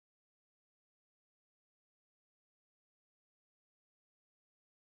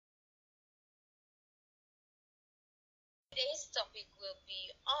Today's topic will be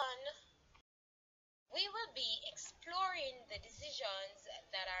on, we will be exploring the decisions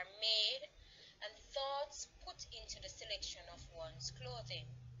that are made and thoughts put into the selection of one's clothing.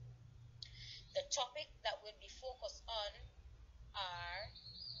 The topic that will be focused on are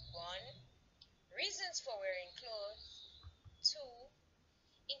 1. Reasons for wearing clothes. 2.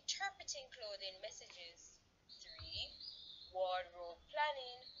 Interpreting clothing messages. 3. Wardrobe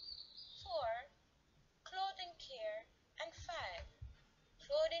planning. 4. Clothing care. And 5.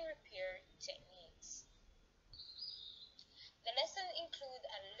 Clothing repair techniques. The lesson includes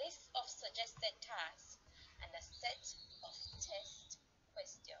a list of suggested tasks and a set of test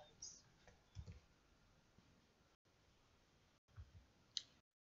questions.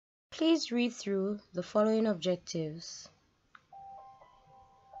 Please read through the following objectives.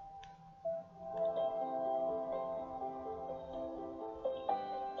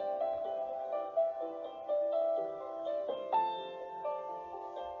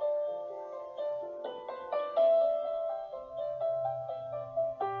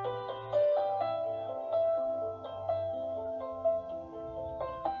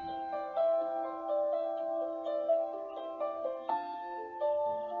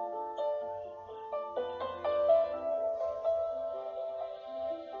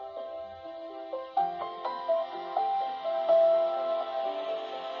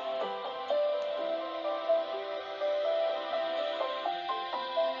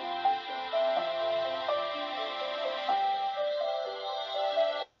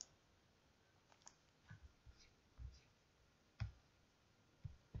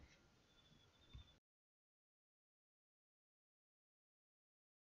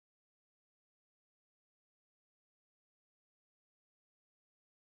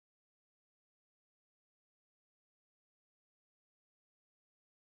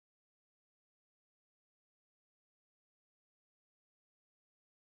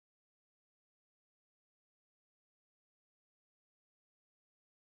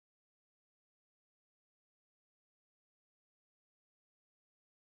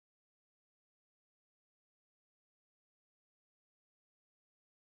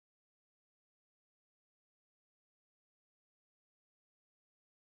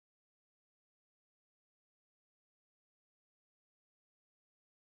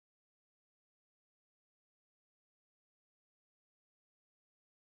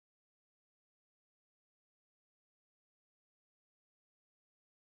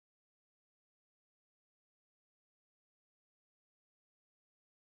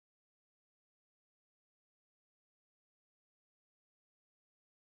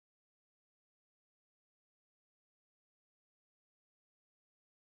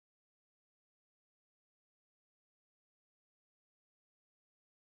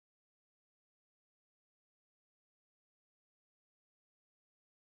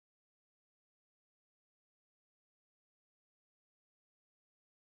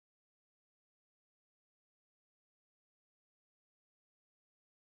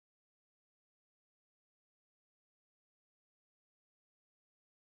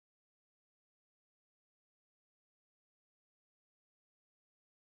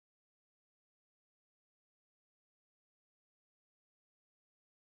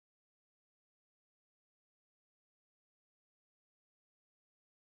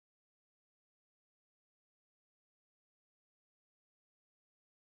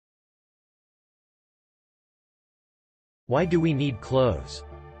 Why do we need clothes?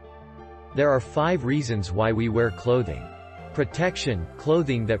 There are 5 reasons why we wear clothing. Protection,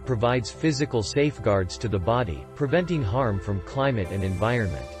 clothing that provides physical safeguards to the body, preventing harm from climate and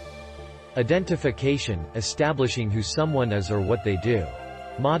environment. Identification, establishing who someone is or what they do.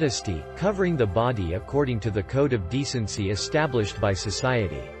 Modesty, covering the body according to the code of decency established by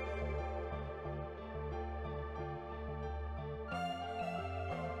society.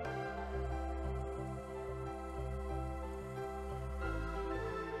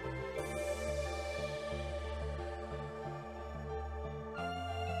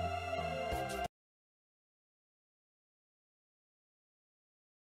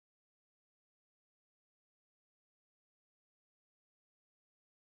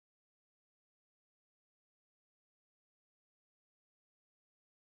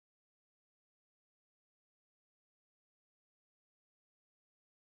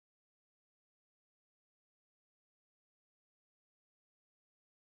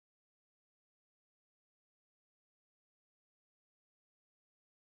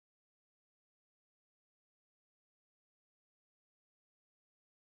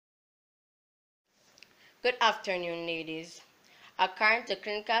 Good afternoon, ladies. According to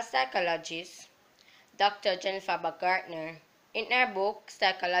clinical psychologists, Dr. Jennifer Bagartner. In her book,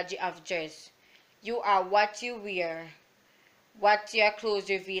 Psychology of Dress, you are what you wear. What your clothes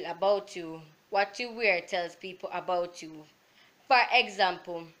reveal about you. What you wear tells people about you. For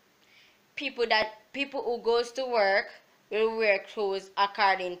example, people who goes to work will wear clothes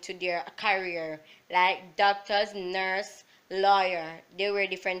according to their career, like doctors, nurse, lawyer. They wear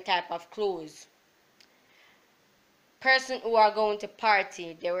different type of clothes. Person who are going to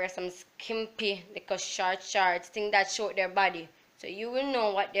party, they wear some skimpy, like a short shorts, thing that show their body. So you will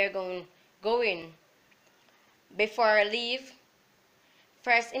know what they're going. Before I leave,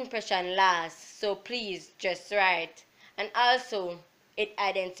 first impression lasts, so please dress right. And also, it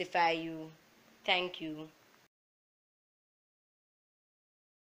identify you. Thank you.